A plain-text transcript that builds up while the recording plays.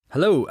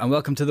Hello and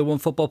welcome to the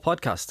OneFootball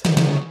Podcast.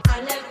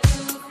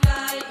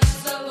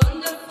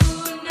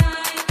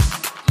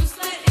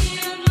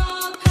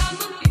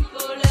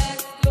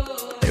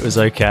 It was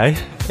okay.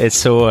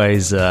 It's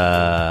always, they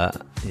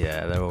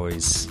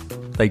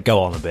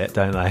go on a bit,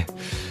 don't they?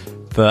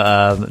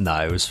 But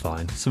no, it was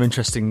fine. Some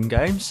interesting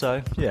games,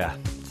 so yeah,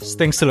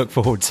 things to look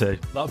forward to.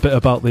 That bit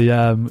about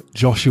the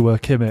Joshua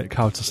Kimmich,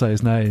 how to say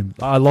his name,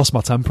 I lost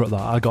my temper at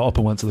that. I got up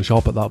and went to the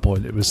shop at that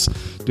point. It was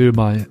doing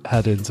my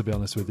head in, to be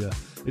honest with you.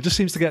 It just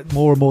seems to get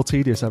more and more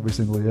tedious every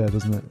single year,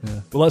 doesn't it?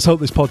 Yeah. Well, let's hope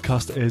this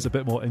podcast is a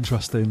bit more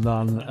interesting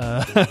than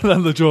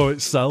than the draw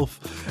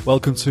itself.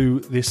 Welcome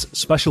to this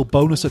special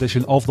bonus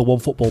edition of the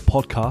OneFootball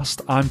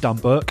Podcast. I'm Dan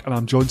Burke, and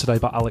I'm joined today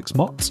by Alex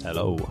Mott.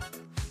 Hello.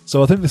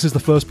 So I think this is the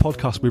first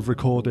podcast we've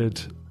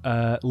recorded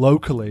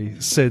locally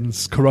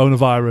since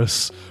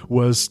coronavirus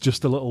was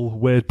just a little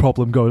weird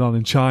problem going on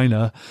in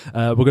China.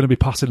 We're going to be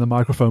passing the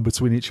microphone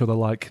between each other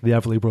like the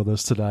Everly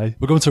brothers today.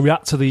 We're going to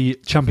react to the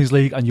Champions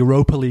League and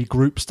Europa League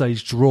group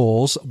stage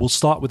draws. We'll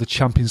start with the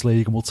Champions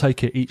League and we'll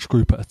take it each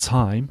group at a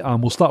time.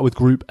 And we'll start with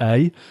Group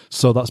A.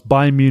 So that's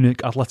Bayern Munich,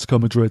 Atletico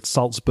Madrid,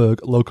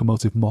 Salzburg,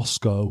 Lokomotiv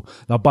Moscow.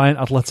 Now Bayern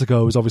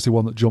Atletico is obviously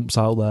one that jumps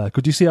out there.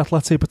 Could you see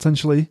Atleti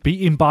potentially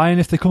beating Bayern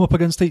if they come up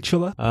against each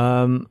other?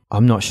 I'm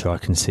not sure I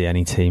can see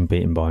any team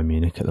beaten Bayern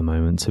Munich at the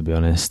moment, to be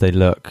honest. They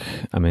look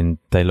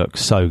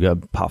so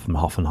good, apart from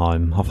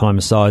Hoffenheim. Hoffenheim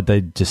aside,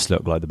 they just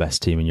look like the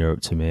best team in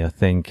Europe to me. I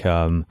think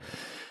the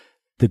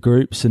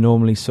groups are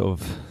normally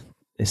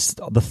it's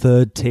the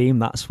third team,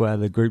 that's where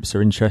the groups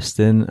are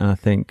interesting. And I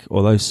think,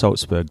 although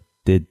Salzburg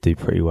did do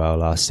pretty well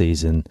last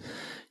season,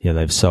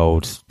 they've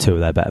sold two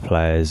of their better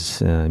players,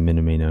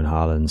 Minamino and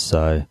Haaland.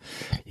 So,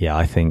 yeah,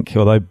 I think,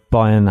 although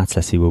Bayern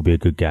Atleti will be a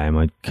good game,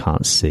 I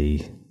can't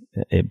see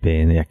it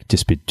being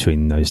just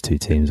between those two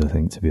teams, I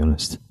think, to be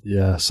honest.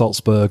 Yeah,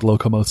 Salzburg,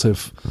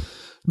 Lokomotiv.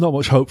 Not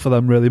much hope for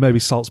them, really. Maybe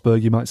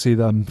Salzburg, you might see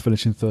them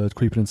finishing third,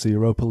 creeping into the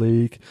Europa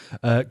League.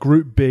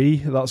 Group B,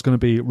 that's going to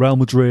be Real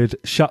Madrid,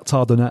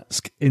 Shakhtar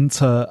Donetsk,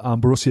 Inter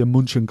and Borussia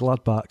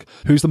Mönchengladbach.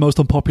 Who's the most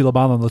unpopular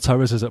man on the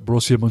terraces at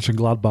Borussia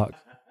Mönchengladbach?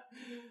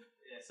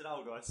 It's an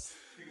old guy.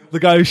 The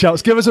guy who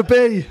shouts, "Give us a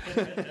B!"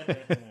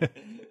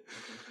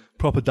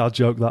 Proper dad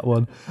joke, that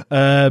one.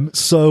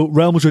 So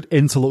Real Madrid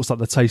Inter looks like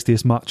the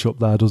tastiest matchup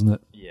there, doesn't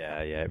it? Yeah,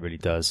 it really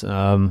does.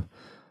 I'm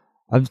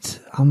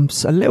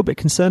a little bit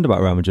concerned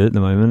about Real Madrid at the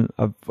moment.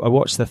 I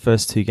watched their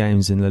first two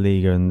games in La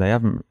Liga and they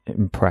haven't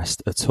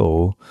impressed at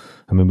all.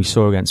 I mean, we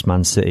saw against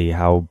Man City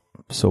how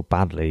sort of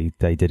badly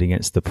they did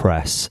against the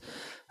press.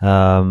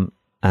 And,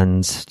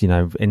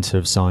 Inter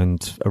have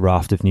signed a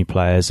raft of new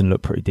players and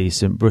look pretty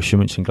decent. Borussia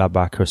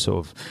Mönchengladbach are a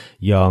sort of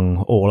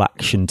young,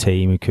 all-action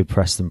team who could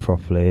press them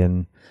properly.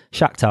 And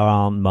Shakhtar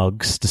aren't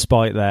mugs,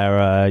 despite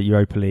their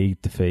Europa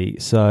League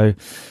defeat. So,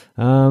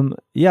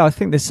 I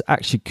think this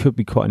actually could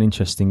be quite an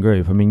interesting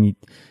group. I mean,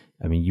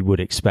 you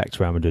would expect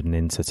Real Madrid and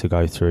Inter to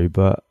go through,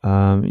 but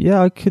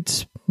I could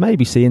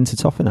maybe see Inter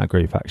top in that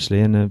group, actually,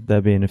 and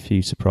there being a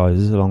few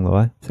surprises along the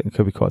way. I think it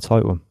could be quite a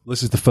tight one.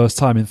 This is the first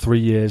time in 3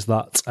 years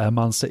that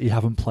Man City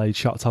haven't played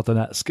Shakhtar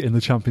Donetsk in the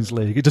Champions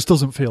League. It just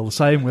doesn't feel the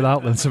same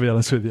without them, to be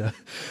honest with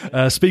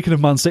you. Speaking of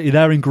Man City,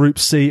 they're in Group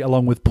C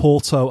along with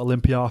Porto,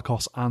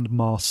 Olympiacos and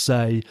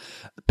Marseille.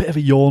 A bit of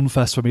a yawn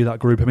fest for me, that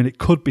group. I mean, it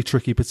could be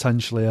tricky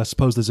potentially. I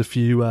suppose there's a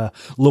few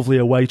lovely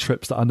away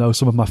trips that I know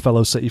some of my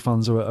fellow City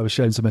fans are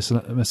ashamed to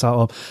miss out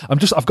on.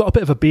 I've got a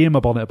bit of a bee in my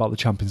bonnet about the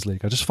Champions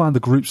League. I just find the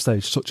group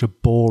stage such a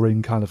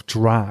boring kind of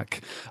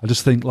drag. I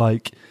just think I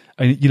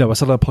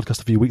said on a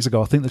podcast a few weeks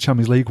ago, I think the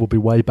Champions League would be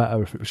way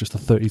better if it was just a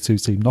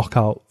 32-team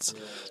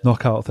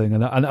knockout thing.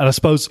 And I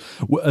suppose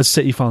as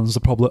City fans,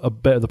 a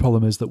bit of the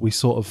problem is that we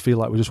sort of feel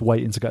like we're just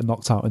waiting to get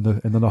knocked out in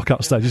the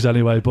knockout stages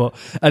anyway. But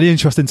any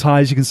interesting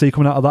ties you can see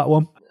coming out of that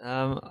one?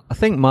 I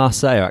think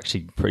Marseille are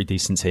actually a pretty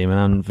decent team,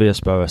 and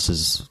Villas-Boas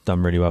has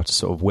done really well to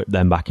sort of whip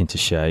them back into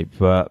shape.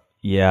 But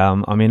yeah,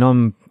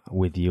 I'm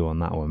with you on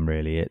that one,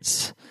 really.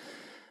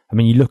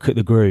 You look at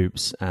the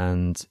groups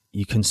and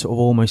you can sort of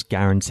almost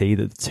guarantee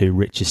that the two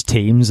richest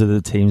teams are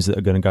the teams that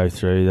are going to go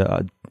through.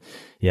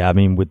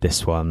 With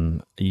this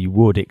one, you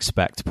would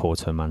expect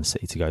Porto and Man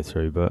City to go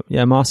through. But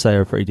yeah, Marseille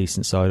are a pretty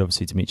decent side.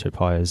 Obviously, Dimitri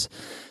Payet's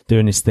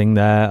doing his thing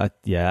there.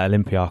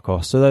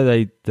 Olympiacos, although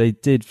they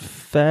did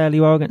fairly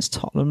well against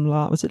Tottenham.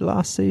 Was it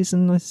last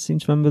season? I seem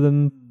to remember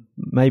them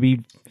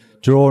maybe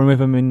drawing with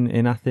them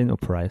in Athens or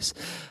Paris.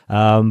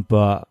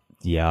 But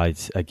yeah, I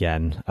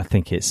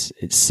think it's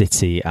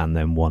City and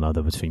then one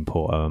other between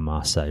Porto and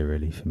Marseille,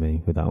 really, for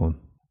me, with that one.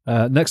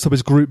 Next up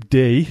is Group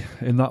D.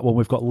 In that one,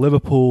 we've got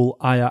Liverpool,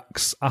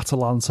 Ajax,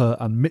 Atalanta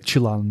and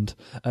Midtjylland.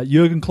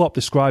 Jurgen Klopp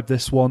described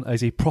this one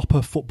as a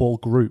proper football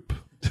group.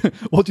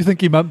 What do you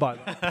think he meant by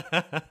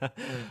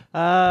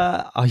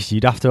that?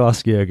 You'd have to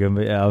ask Jurgen,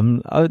 but yeah,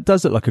 it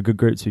does look like a good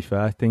group, to be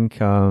fair. I think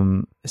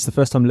it's the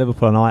first time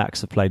Liverpool and Ajax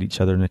have played each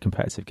other in a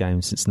competitive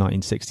game since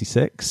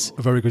 1966.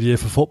 A very good year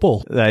for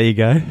football. There you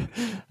go.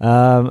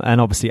 And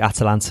obviously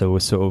Atalanta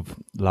was sort of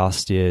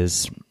last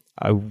year's,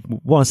 I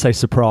want to say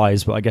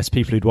surprised, but I guess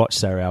people who'd watched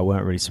Serie A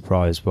weren't really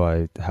surprised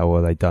by how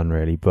well they'd done,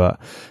 really. But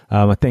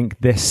I think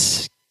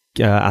this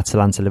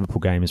Atalanta-Liverpool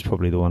game is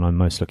probably the one I'm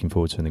most looking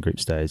forward to in the group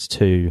stage.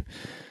 Two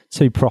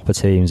proper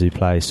teams who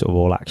play sort of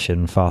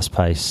all-action,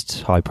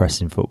 fast-paced,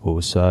 high-pressing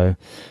football. So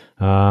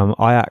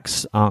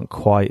Ajax aren't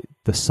quite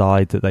the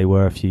side that they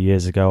were a few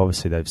years ago.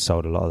 Obviously, they've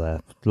sold a lot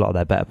of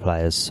their better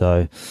players.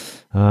 So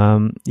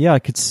I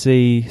could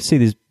see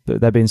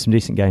there being some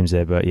decent games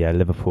there. But yeah,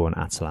 Liverpool and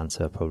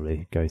Atalanta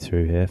probably go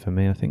through here for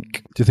me, I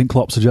think. Do you think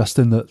Klopp's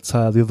suggesting that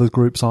the other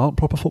groups aren't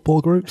proper football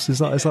groups? Is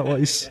that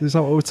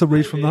what we're to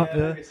read from that?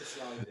 Yeah.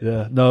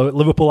 Yeah, no,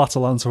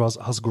 Liverpool-Atalanta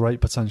has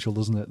great potential,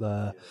 doesn't it,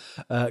 there?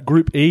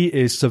 Group E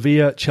is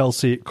Sevilla,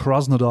 Chelsea,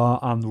 Krasnodar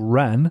and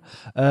Rennes.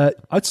 I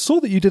saw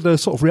that you did a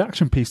sort of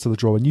reaction piece to the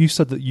draw, and you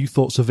said that you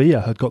thought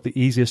Sevilla had got the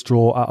easiest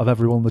draw out of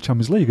everyone in the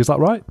Champions League. Is that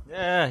right?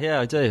 Yeah,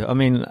 I do. I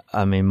mean,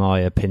 my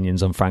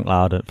opinions on Frank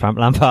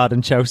Lampard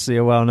and Chelsea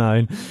are well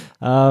known.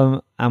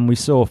 And we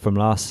saw from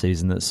last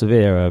season that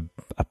Sevilla are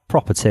a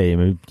proper team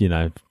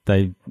who,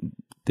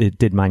 they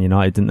did Man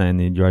United, didn't they, in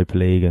the Europa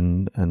League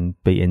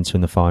and beat Inter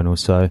in the final.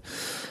 So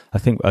I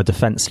think a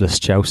defenceless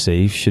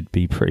Chelsea should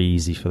be pretty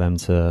easy for them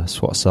to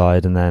swat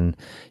aside. And then,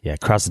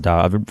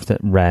 Krasnodar,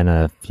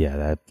 Rennes,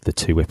 they're the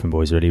two whipping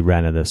boys really.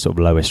 Rennes are the sort of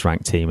lowest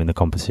ranked team in the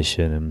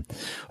competition. And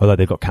although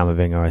they've got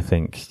Camavinga, I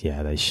think,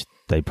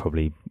 they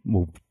probably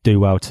will do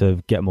well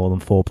to get more than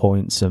 4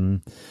 points.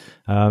 And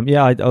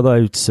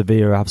although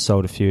Sevilla have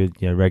sold a few,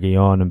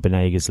 Reguilon and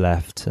Benegas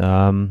left,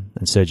 and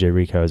Sergio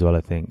Rico as well,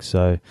 I think.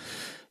 So,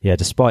 yeah,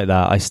 despite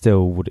that, I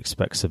still would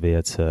expect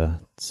Sevilla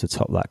to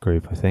top that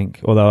group, I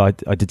think. Although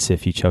I did see a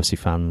few Chelsea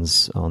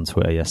fans on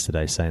Twitter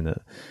yesterday saying that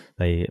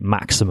they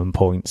maximum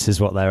points is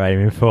what they're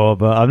aiming for,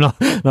 but I'm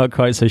not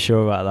quite so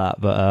sure about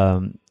that.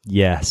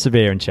 But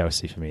Sevilla and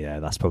Chelsea for me,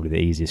 that's probably the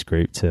easiest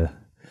group to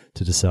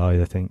decide,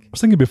 I think. I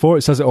was thinking before,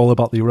 it says it all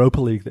about the Europa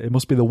League, that it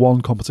must be the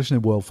one competition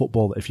in world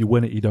football that if you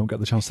win it, you don't get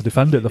the chance to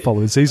defend it the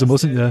following season,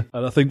 mustn't you?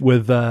 And I think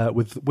with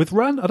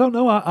Rennes, I don't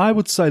know, I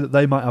would say that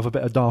they might have a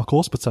bit of dark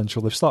horse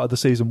potential. They've started the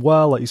season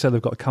well, like you said,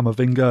 they've got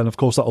Camavinga, and of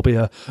course that'll be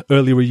a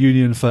early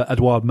reunion for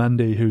Edouard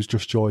Mendy, who's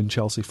just joined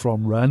Chelsea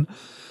from Rennes.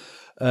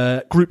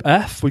 Group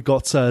F, we've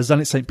got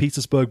Zenit St.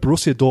 Petersburg,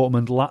 Borussia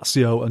Dortmund,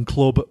 Lazio and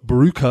Club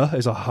Brugge,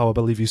 is how I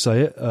believe you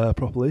say it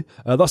properly.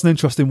 That's an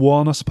interesting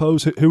one, I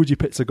suppose. Who would you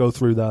pick to go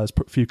through there? There's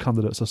a few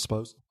candidates, I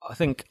suppose. I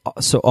think,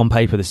 so on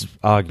paper, this is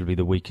arguably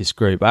the weakest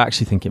group. I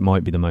actually think it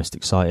might be the most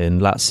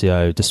exciting.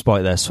 Lazio,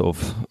 despite they sort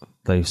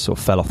of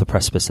fell off the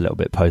precipice a little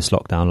bit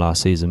post-lockdown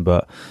last season,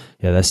 but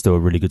they're still a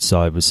really good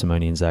side with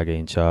Simone Inzaghi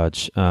in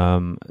charge.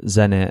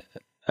 Zenit,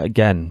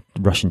 again,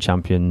 Russian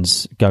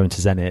champions, going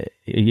to Zenit,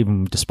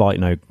 even despite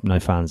no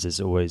fans,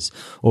 is always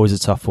a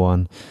tough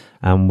one.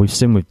 And we've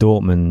seen with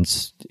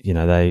Dortmund,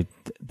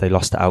 they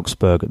lost to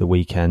Augsburg at the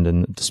weekend,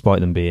 and despite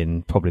them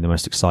being probably the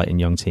most exciting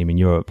young team in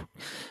Europe,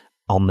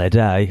 on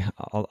their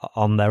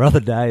other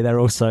day, they're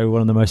also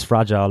one of the most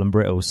fragile and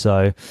brittle.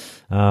 So,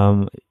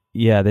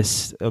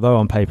 this, although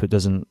on paper it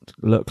doesn't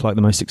look like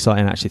the most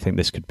exciting, I actually think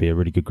this could be a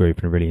really good group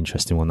and a really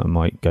interesting one that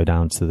might go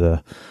down to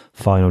the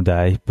final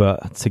day.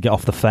 But to get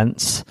off the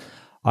fence,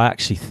 I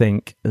actually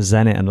think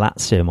Zenit and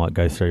Lazio might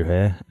go through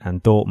here,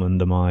 and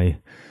Dortmund are my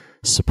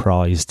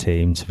surprise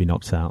team to be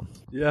knocked out.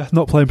 Yeah,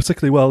 not playing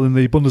particularly well in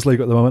the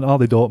Bundesliga at the moment, are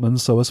they, Dortmund?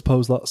 So I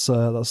suppose that's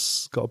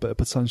got a bit of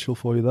potential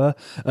for you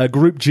there.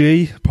 Group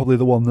G, probably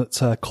the one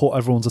that caught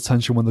everyone's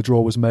attention when the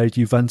draw was made.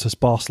 Juventus,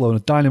 Barcelona,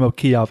 Dynamo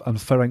Kiev and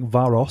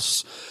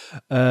Ferencvaros.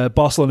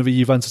 Barcelona v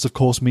Juventus, of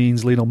course,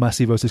 means Lionel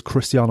Messi versus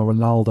Cristiano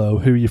Ronaldo.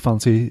 Who are you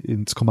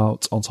fancying to come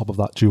out on top of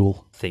that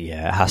duel? I think, it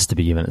has to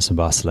be Juventus and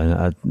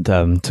Barcelona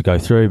to go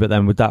through. But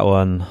then with that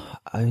one,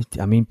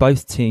 I mean,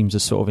 both teams are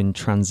sort of in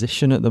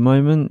transition at the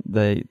moment.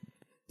 They,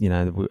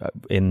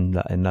 in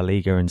La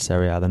Liga and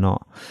Serie A, they're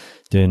not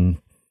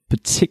doing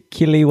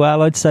particularly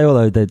well, I'd say.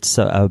 Although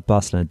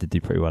Barcelona did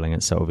do pretty well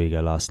against Celta Vigo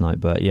last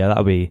night. But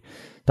that'll be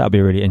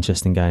a really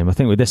interesting game. I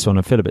think with this one,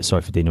 I feel a bit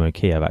sorry for Dynamo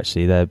Kiev.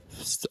 Actually, they're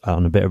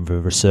on a bit of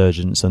a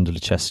resurgence under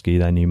Lucescu,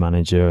 their new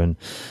manager, and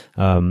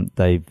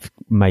they've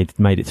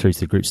made it through to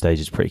the group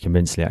stages pretty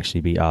convincingly.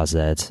 Actually, beat AZ.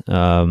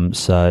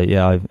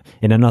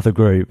 In another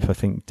group, I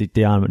think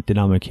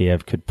Dynamo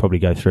Kiev could probably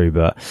go through.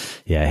 But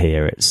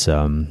here it's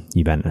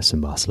Juventus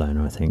and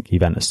Barcelona. I think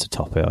Juventus to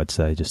top it, I'd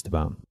say, just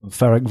about.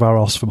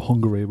 Ferencvaros from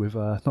Hungary. We've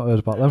not heard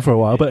about them for a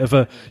while, but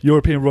of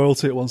European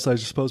royalty at one stage,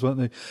 I suppose,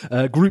 weren't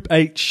they? Group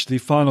H, the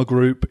final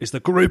group, is the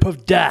group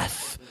of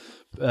death.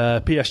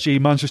 PSG,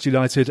 Manchester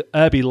United,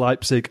 RB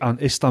Leipzig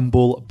and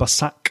Istanbul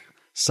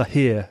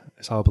Başakşehir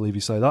is how I believe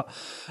you say that.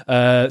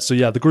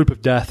 The group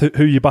of death.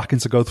 Who are you backing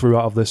to go through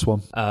out of this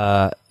one?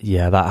 That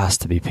has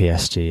to be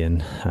PSG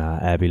and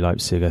RB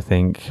Leipzig, I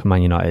think.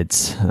 Man United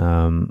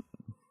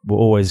were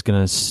always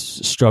going to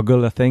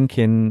struggle, I think,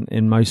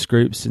 in most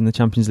groups in the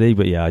Champions League.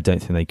 But I don't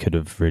think they could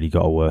have really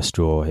got a worse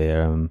draw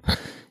here.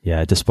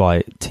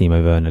 Despite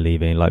Timo Werner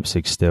leaving,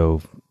 Leipzig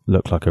still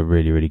look like a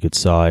really, really good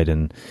side.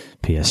 And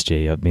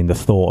PSG, I mean, the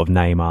thought of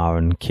Neymar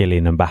and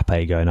Kylian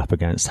Mbappe going up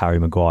against Harry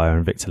Maguire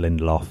and Victor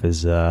Lindelof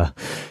is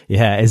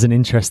an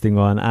interesting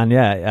one. And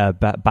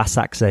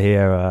Basak are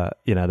here.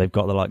 They've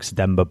got the likes of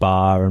Demba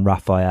Ba and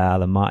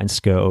Raphael and Martin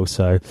Skirtle.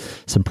 So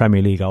some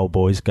Premier League old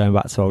boys going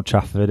back to Old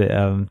Trafford.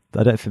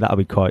 I don't think that'll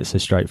be quite so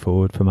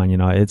straightforward for Man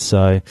United.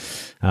 So,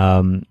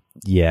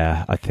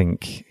 I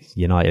think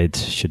United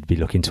should be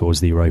looking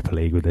towards the Europa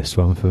League with this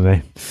one for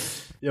me.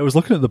 Yeah, I was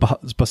looking at the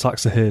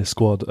Basaksehir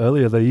squad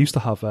earlier. They used to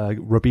have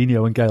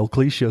Robinho and Gael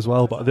Clichy as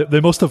well, but they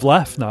must have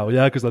left now,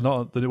 because they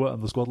weren't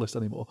on the squad list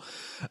anymore.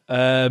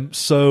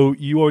 So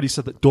you already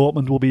said that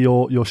Dortmund will be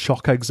your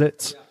shock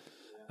exit.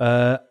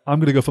 I'm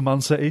going to go for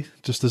Man City,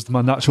 just as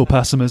my natural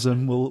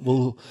pessimism.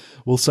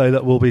 We'll say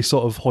that we'll be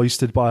sort of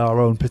hoisted by our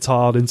own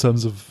petard in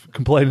terms of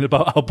complaining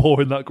about how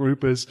boring that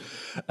group is.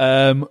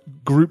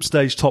 Group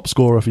stage top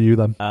scorer for you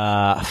then?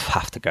 I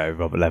have to go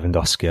Robert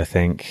Lewandowski, I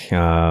think.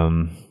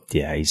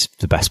 He's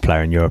the best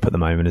player in Europe at the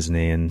moment, isn't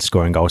he? And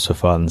scoring goals for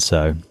fun.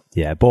 So,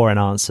 boring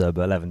answer,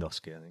 but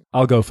Lewandowski, I think.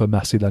 I'll go for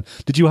Messi then.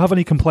 Did you have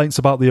any complaints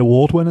about the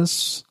award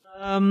winners?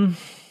 No,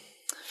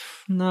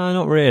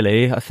 not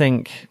really. I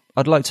think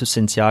I'd like to have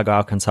seen Thiago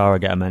Alcantara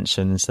get a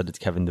mention instead of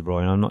Kevin De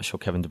Bruyne. I'm not sure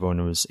Kevin De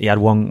Bruyne he had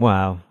one,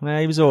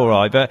 he was all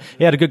right, but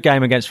he had a good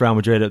game against Real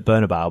Madrid at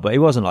Bernabeu, but he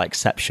wasn't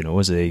exceptional,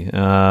 was he?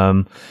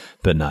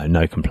 But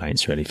no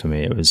complaints really for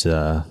me. It was,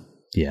 all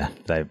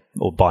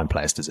Bayern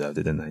players deserved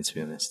it, didn't they, to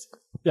be honest?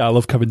 Yeah, I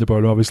love Kevin De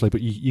Bruyne, obviously,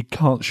 but you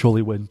can't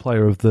surely win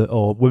player of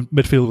or win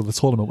midfielder of the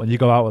tournament when you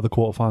go out at the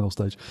quarterfinal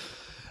stage.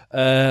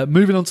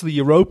 Moving on to the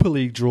Europa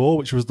League draw,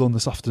 which was done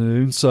this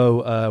afternoon,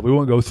 so we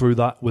won't go through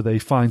that with a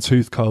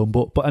fine-tooth comb.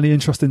 But any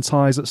interesting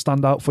ties that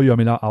stand out for you? I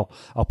mean, I'll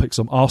pick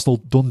some. Arsenal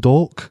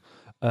Dundalk,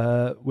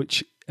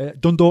 which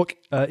Dundalk,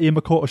 Ian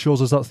McCourt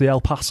assures us that's the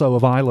El Paso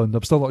of Ireland.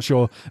 I'm still not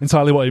sure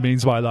entirely what he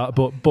means by that,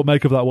 but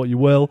make of that what you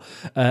will.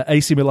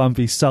 AC Milan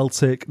v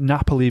Celtic,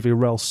 Napoli v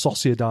Real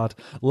Sociedad,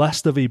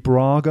 Leicester v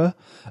Braga.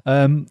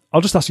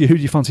 I'll just ask you, who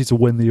do you fancy to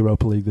win the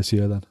Europa League this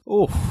year then?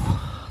 Oh,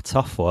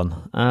 tough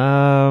one.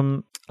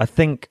 I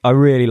think I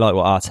really like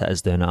what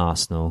Arteta's doing at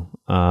Arsenal.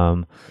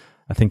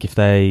 I think if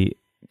they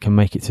can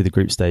make it through the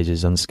group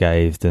stages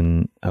unscathed,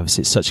 and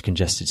obviously it's such a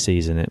congested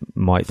season, it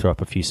might throw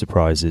up a few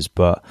surprises,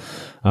 but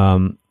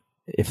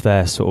if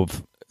they're sort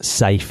of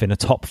safe in a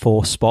top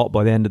 4 spot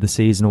by the end of the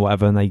season or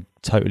whatever, and they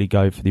totally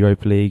go for the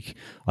Europa League,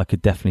 I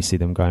could definitely see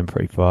them going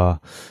pretty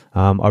far.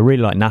 I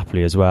really like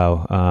Napoli as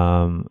well.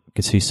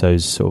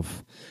 Gattuso's sort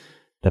of,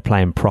 they're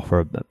playing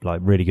proper,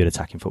 really good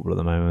attacking football at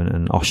the moment,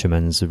 and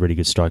Osherman's a really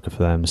good striker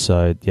for them.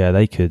 So yeah,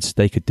 they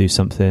could do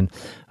something,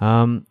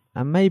 and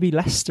maybe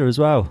Leicester as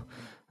well.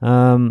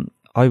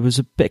 I was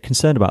a bit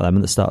concerned about them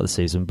at the start of the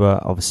season,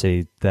 but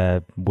obviously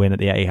their win at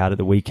the Etihad at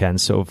the weekend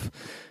sort of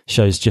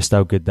shows just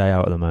how good they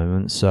are at the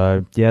moment.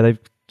 So yeah,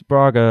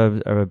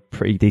 Braga are a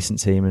pretty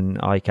decent team, and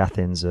AEK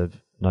Athens are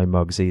no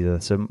mugs either.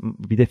 So it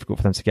would be difficult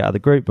for them to get out of the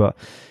group, but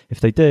if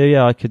they do,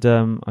 I could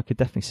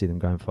definitely see them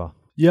going far.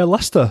 Yeah,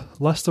 Leicester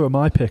are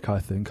my pick, I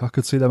think. I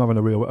could see them having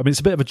a real... I mean, it's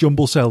a bit of a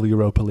jumble sale, the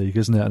Europa League,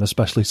 isn't it? And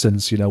especially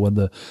since, when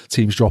the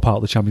teams drop out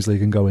of the Champions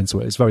League and go into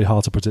it, it's very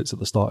hard to predict at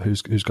the start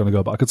who's going to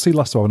go. But I could see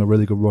Leicester having a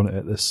really good run at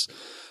it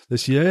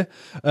this year.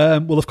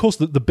 Well, of course,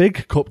 the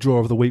big cup draw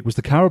of the week was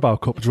the Carabao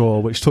Cup draw,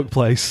 which took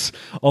place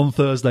on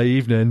Thursday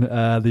evening.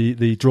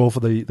 The draw for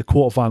the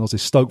quarterfinals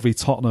is Stoke v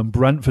Tottenham,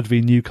 Brentford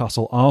v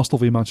Newcastle, Arsenal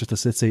v Manchester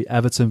City,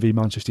 Everton v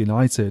Manchester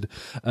United.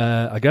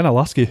 Again, I'll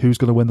ask you, who's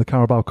going to win the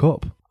Carabao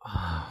Cup?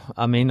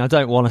 I mean, I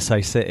don't want to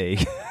say City.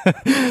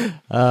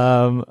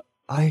 I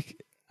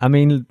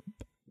mean,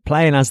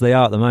 playing as they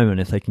are at the moment,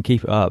 if they can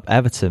keep it up,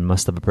 Everton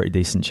must have a pretty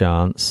decent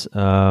chance.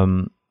 I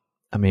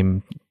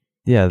mean,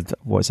 yeah,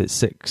 what is it,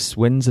 6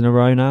 wins in a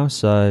row now?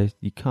 So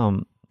you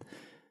can't...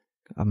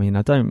 I mean,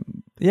 I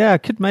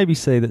could maybe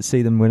see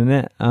them winning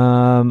it.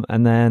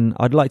 And then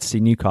I'd like to see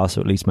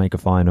Newcastle at least make a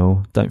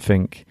final. Don't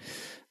think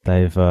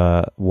they've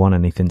won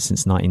anything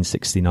since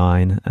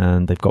 1969,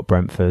 and they've got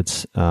Brentford.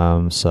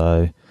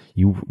 So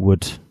you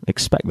would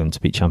expect them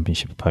to beat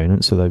championship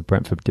opponents, although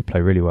Brentford did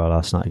play really well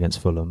last night against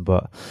Fulham.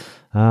 But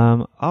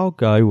I'll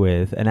go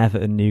with an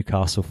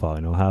Everton-Newcastle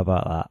final. How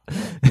about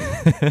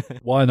that?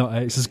 Why not?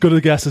 It's as good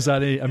a guess as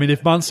any. I mean,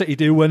 if Man City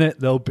do win it,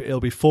 it'll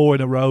be 4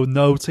 in a row.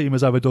 No team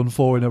has ever done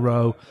 4 in a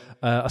row.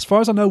 As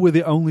far as I know, we're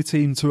the only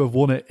team to have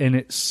won it in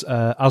its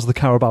as the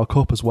Carabao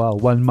Cup as well.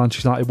 When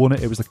Manchester United won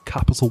it was the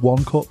Capital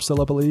One Cup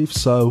still, I believe.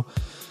 So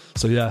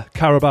yeah,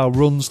 Carabao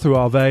runs through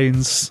our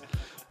veins.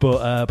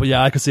 But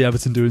yeah, I could see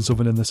Everton doing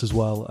something in this as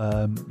well.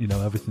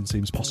 Everything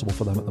seems possible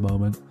for them at the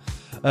moment.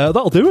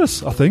 That'll do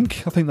us, I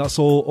think. I think that's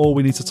all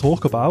we need to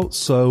talk about.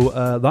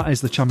 So that is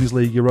the Champions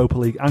League, Europa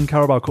League and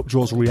Carabao Cup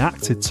draws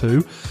reacted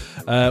to.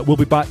 We'll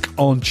be back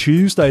on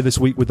Tuesday this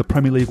week with the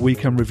Premier League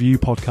Weekend Review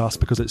podcast,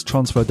 because it's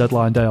transfer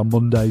deadline day on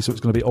Monday, so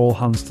it's going to be all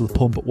hands to the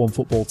pump at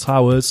OneFootball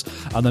Towers.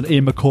 And then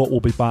Ian McCourt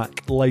will be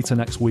back later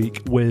next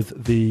week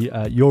with the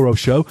Euro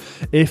show.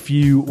 If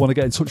you want to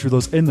get in touch with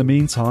us in the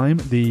meantime,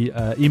 the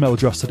email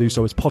address to do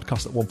so is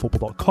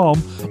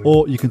podcast@onefootball.com,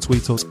 or you can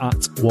tweet us at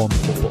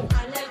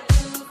OneFootball.